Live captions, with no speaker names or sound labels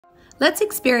Let's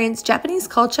experience Japanese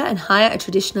culture and hire a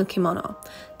traditional kimono.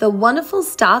 The wonderful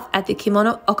staff at the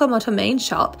Kimono Okamoto main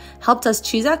shop helped us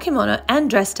choose our kimono and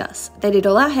dressed us. They did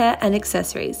all our hair and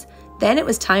accessories. Then it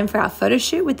was time for our photo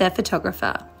shoot with their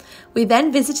photographer. We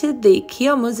then visited the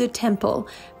Kiyomizu temple.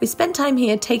 We spent time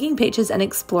here taking pictures and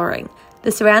exploring.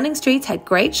 The surrounding streets had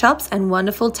great shops and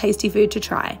wonderful tasty food to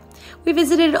try. We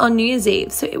visited on New Year's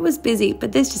Eve, so it was busy,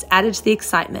 but this just added to the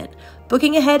excitement.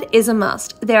 Booking ahead is a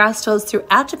must. There are stores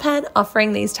throughout Japan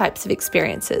offering these types of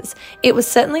experiences. It was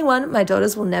certainly one my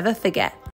daughters will never forget.